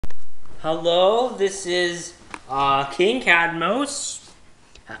Hello, this is King Cadmos,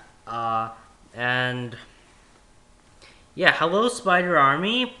 and yeah, hello Spider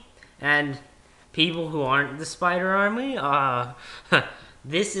Army, and people who aren't the Spider Army.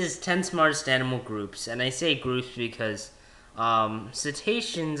 This is 10 Smartest Animal Groups, and I say groups because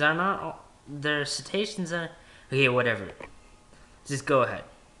cetaceans are not. They're cetaceans are. Okay, whatever. Just go ahead.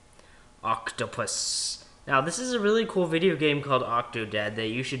 Octopus. Now, this is a really cool video game called Octodad that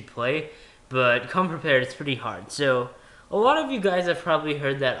you should play, but come prepared, it's pretty hard. So, a lot of you guys have probably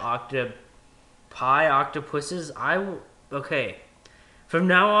heard that octopuses. Okay. From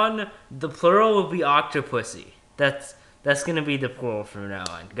now on, the plural will be octopussy. That's gonna be the plural from now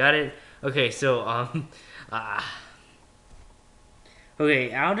on. Got it? Okay, so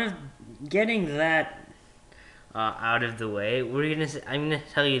okay. Out of getting that out of the way, I'm gonna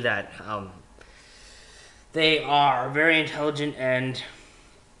tell you that they are very intelligent and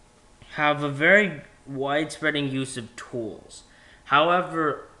have a very widespreading use of tools.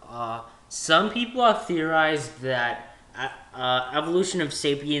 However, some people have theorized that evolution of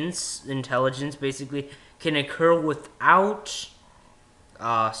sapiens intelligence basically can occur without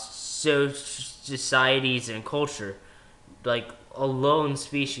societies and culture, like a lone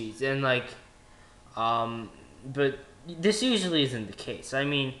species, and but this usually isn't the case. I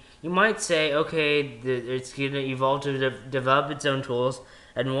mean, you might say, okay, it's going to evolve to develop its own tools,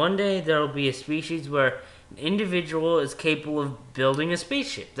 and one day there will be a species where an individual is capable of building a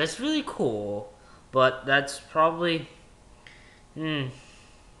spaceship. That's really cool, but that's probably not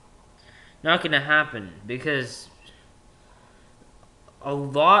going to happen because a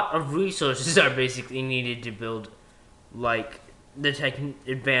lot of resources are basically needed to build like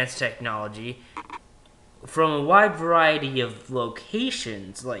advanced technology from a wide variety of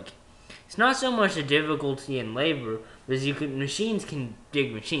locations. Like, it's not so much a difficulty in labor, because machines can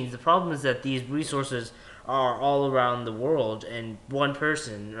dig machines. The problem is that these resources are all around the world, and one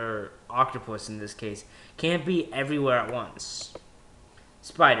person, or octopus in this case, can't be everywhere at once.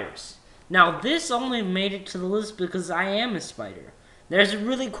 Spiders. Now, this only made it to the list because I am a spider. There's a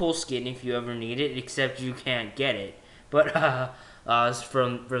really cool skin if you ever need it, except you can't get it. But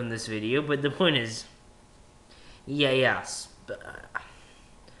from this video. But the point is, yes. The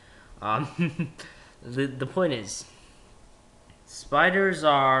point is, spiders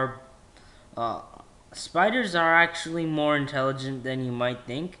are actually more intelligent than you might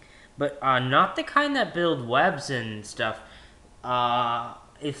think, but not the kind that build webs and stuff.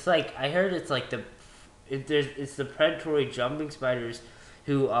 It's like I heard it's like it's the predatory jumping spiders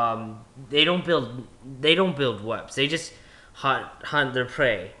who they don't build webs. They just hunt their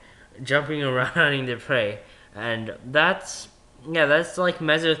prey, jumping around hunting their prey. And that's like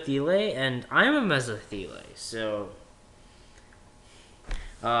mesotheliae, and I'm a mesotheliae, so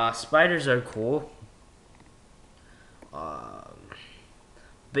spiders are cool. But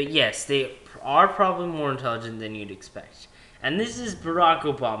yes, they are probably more intelligent than you'd expect. And this is Barack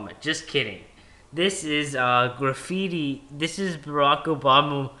Obama. Just kidding. This is graffiti. This is Barack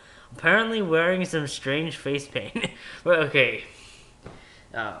Obama apparently wearing some strange face paint. But okay.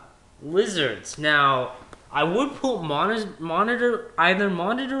 Lizards. Now, I would put monitor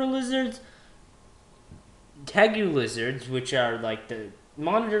lizards, tegu lizards, which are like the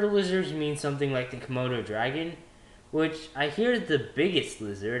monitor lizards mean something like the Komodo dragon, which I hear is the biggest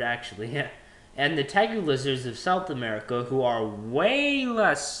lizard actually, and the tegu lizards of South America, who are way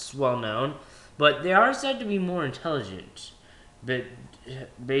less well known, but they are said to be more intelligent, but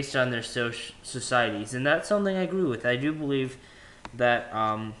based on their societies, and that's something I agree with. I do believe that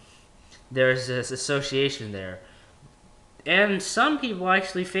there's this association there. And some people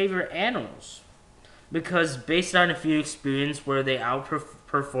actually favor animals because based on a few experience where they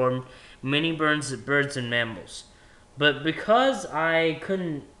outperformed many birds and mammals. But because I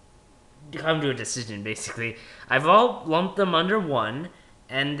couldn't come to a decision, basically, I've all lumped them under one,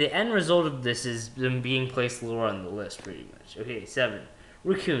 and the end result of this is them being placed lower on the list, pretty much. Okay, 7.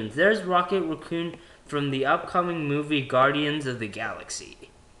 Raccoons. There's Rocket Raccoon from the upcoming movie Guardians of the Galaxy.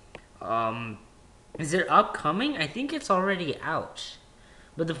 Is it upcoming? I think it's already out.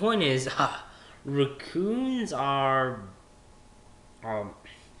 But the point is, raccoons are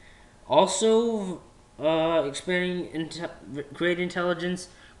also experiencing great intelligence,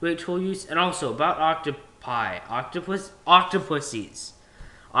 great tool use, and also about octopuses.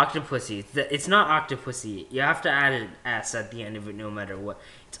 It's not octopussy. You have to add an S at the end of it, no matter what.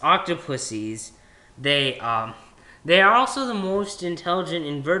 It's octopuses. They are also the most intelligent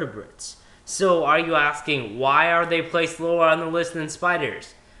invertebrates. So are you asking, why are they placed lower on the list than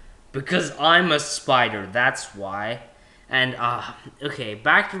spiders? Because I'm a spider, that's why. And, okay,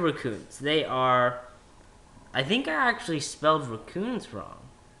 back to raccoons. They are... I think I actually spelled raccoons wrong.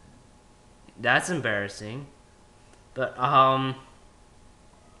 That's embarrassing. But, oh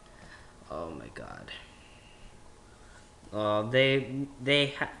my god. They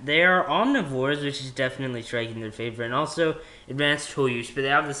are omnivores, which is definitely striking their favor, and also advanced tool use. But they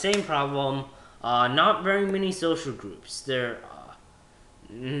have the same problem. Not very many social groups. I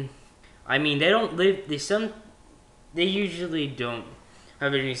mean, they don't live. They usually don't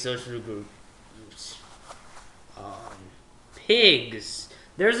have any social groups. Pigs.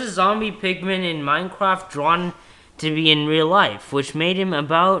 There's a zombie pigman in Minecraft drawn to be in real life, which made him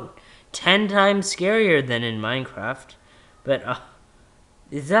about 10 times scarier than in Minecraft. But,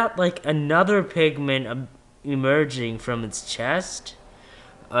 is that like another pigman emerging from its chest?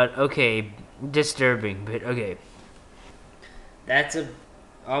 Okay, disturbing, but okay.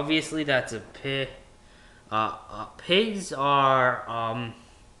 Obviously that's a pig. Pigs are,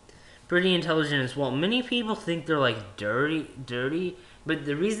 pretty intelligent as well. Many people think they're like dirty, but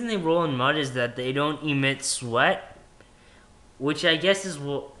the reason they roll in mud is that they don't emit sweat, which I guess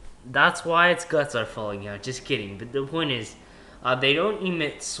that's why its guts are falling out. Just kidding. But the point is, they don't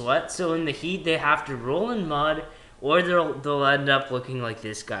emit sweat, so in the heat they have to roll in mud, or they'll end up looking like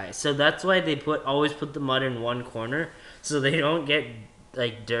this guy. So that's why they always put the mud in one corner, so they don't get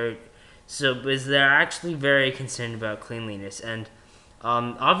like dirt. So because they're actually very concerned about cleanliness, and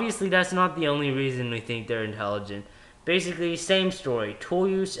obviously that's not the only reason we think they're intelligent. Basically, same story: tool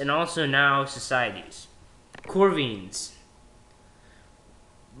use, and also now societies. Corvines.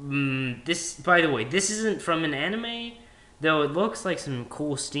 By the way, this isn't from an anime, though it looks like some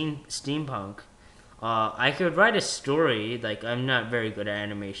cool steampunk. I could write a story. Like, I'm not very good at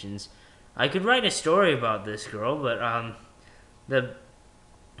animations. I could write a story about this girl, but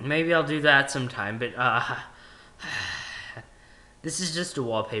maybe I'll do that sometime. But this is just a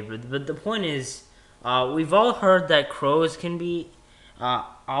wallpaper. But the point is, we've all heard that crows can be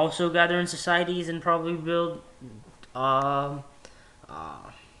also gather in societies and probably build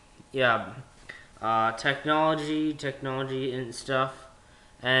technology and stuff.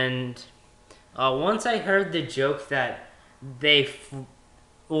 And once I heard the joke that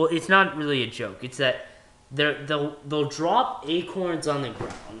well, it's not really a joke. It's that they'll drop acorns on the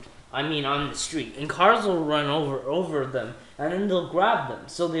ground. I mean, on the street, and cars will run over them, and then they'll grab them.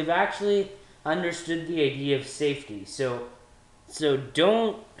 So they've actually understood the idea of safety. So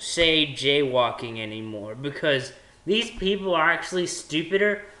don't say jaywalking anymore, because these people are actually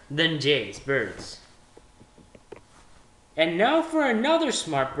stupider than jays, birds. And now for another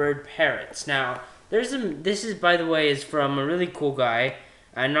smart bird, parrots. Now, this is, by the way, is from a really cool guy.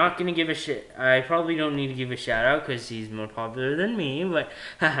 I'm not gonna give a shit. I probably don't need to give a shout out because he's more popular than me. But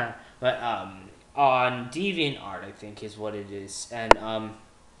on DeviantArt, I think is what it is. And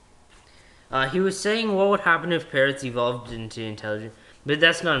he was saying what would happen if parrots evolved into intelligent. But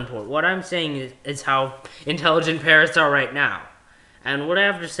that's not important. What I'm saying is how intelligent parrots are right now. And what I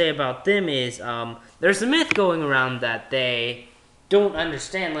have to say about them is, there's a myth going around that they don't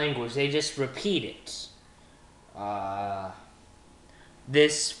understand language. They just repeat it.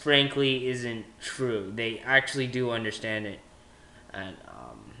 This, frankly, isn't true. They actually do understand it. And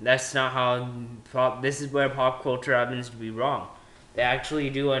that's not how... this is where pop culture happens to be wrong. They actually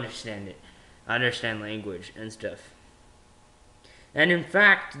do understand it. Understand language and stuff. And in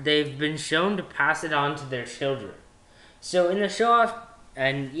fact, they've been shown to pass it on to their children. So in the show,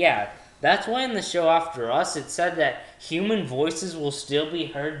 and yeah, that's why in the show After Us, it said that human voices will still be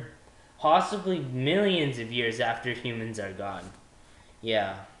heard possibly millions of years after humans are gone.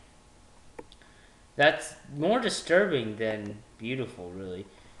 Yeah. That's more disturbing than beautiful, really.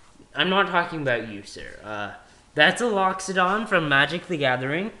 I'm not talking about you, sir. That's a Loxodon from Magic the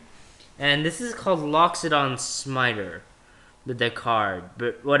Gathering. And this is called Loxodon Smiter. The card.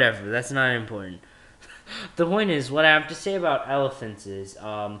 But whatever, that's not important. The point is, what I have to say about elephants is,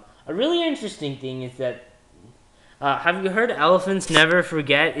 a really interesting thing is that, have you heard elephants never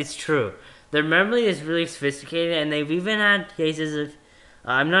forget? It's true. Their memory is really sophisticated, and they've even had cases of,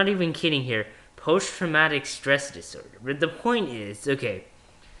 I'm not even kidding here, post-traumatic stress disorder. But the point is, okay,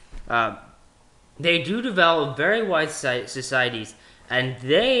 they do develop very wide societies, and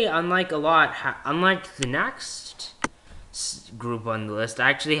they, unlike the next group on the list,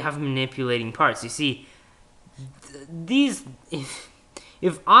 actually have manipulating parts. You see,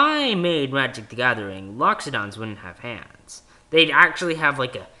 if I made Magic the Gathering, Loxodons wouldn't have hands. They'd actually have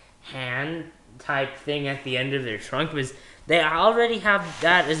like a hand type thing at the end of their trunk, because they already have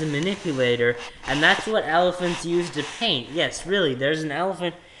that as a manipulator, and that's what elephants use to paint. Yes, really, there's an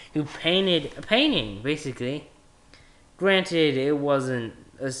elephant who painted a painting, basically. Granted, it wasn't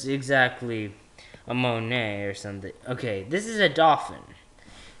exactly a Monet or something. Okay, this is a dolphin.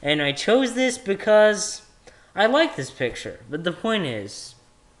 And I chose this because I like this picture. But the point is,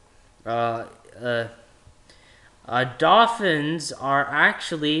 dolphins are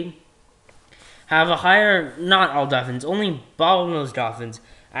actually have a higher, not all dolphins, only bottlenose dolphins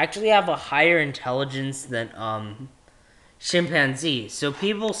actually have a higher intelligence than chimpanzees. So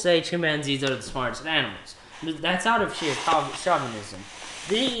people say chimpanzees are the smartest animals. But that's out of sheer chauvinism.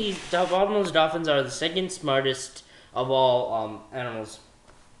 The bottlenose dolphins are the second smartest of all animals.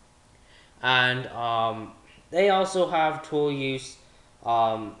 And they also have tool use,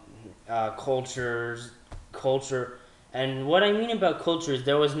 culture. And what I mean about culture is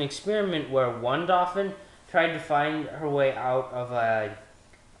there was an experiment where one dolphin tried to find her way out of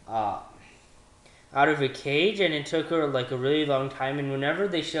a cage, and it took her like a really long time. And whenever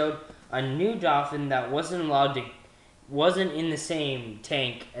they showed a new dolphin that wasn't in the same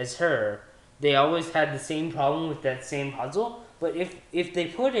tank as her, they always had the same problem with that same puzzle. But if they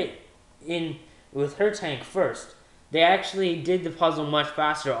put it in with her tank first, they actually did the puzzle much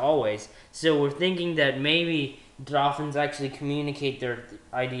faster always. So we're thinking that maybe dolphins actually communicate their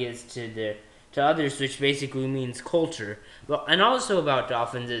ideas to others, which basically means culture. But and also about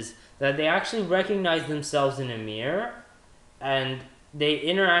dolphins is that they actually recognize themselves in a mirror, and they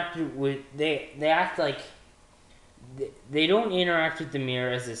interact with they act like they don't interact with the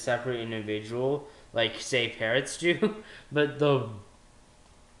mirror as a separate individual like say parrots do. But the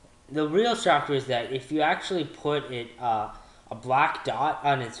real shocker is that if you actually put a black dot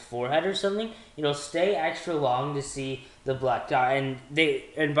on its forehead or something, it'll stay extra long to see the black dot.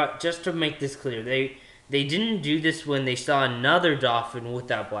 But just to make this clear, they didn't do this when they saw another dolphin with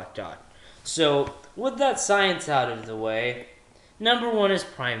that black dot. So with that science out of the way, number one is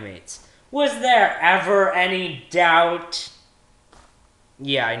primates. Was there ever any doubt?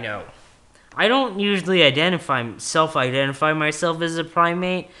 Yeah, I know. I don't usually self-identify myself as a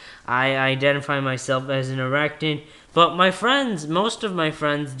primate. I identify myself as an arachnid. But my friends, most of my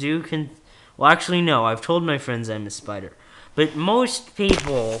friends well, actually, no. I've told my friends I'm a spider. But most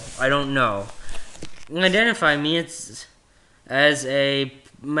people, I don't know, identify me as a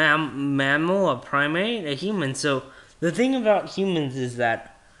mammal, a primate, a human. So the thing about humans is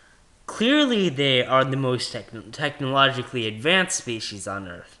that clearly they are the most technologically advanced species on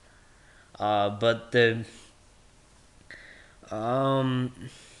Earth. But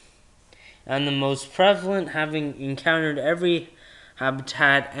and the most prevalent, having encountered every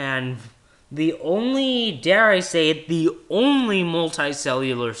habitat, and the only, dare I say it, the only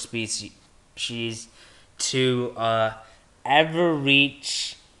multicellular species to ever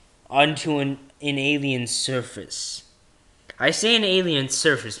reach onto an alien surface. I say an alien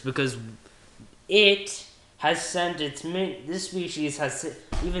surface because it has sent this species has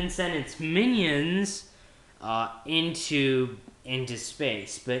even sent its minions into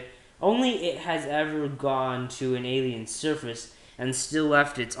space, but only it has ever gone to an alien surface and still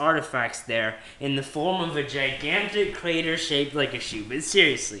left its artifacts there in the form of a gigantic crater shaped like a shoe. But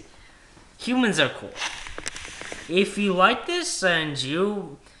seriously, humans are cool. If you like this, and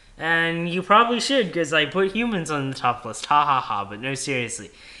you probably should, because I put humans on the top list, ha ha ha. But no, seriously,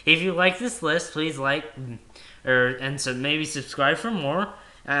 if you like this list, please like, so maybe subscribe for more.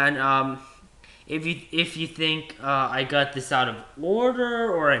 And if you think I got this out of order,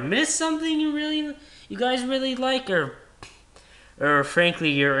 or I missed something you guys really like, or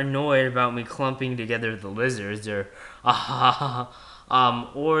frankly you're annoyed about me clumping together the lizards, or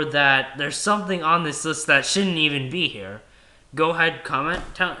that there's something on this list that shouldn't even be here, go ahead, comment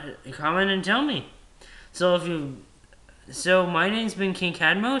and tell me. So my name's been King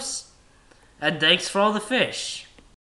Cadmos, and thanks for all the fish.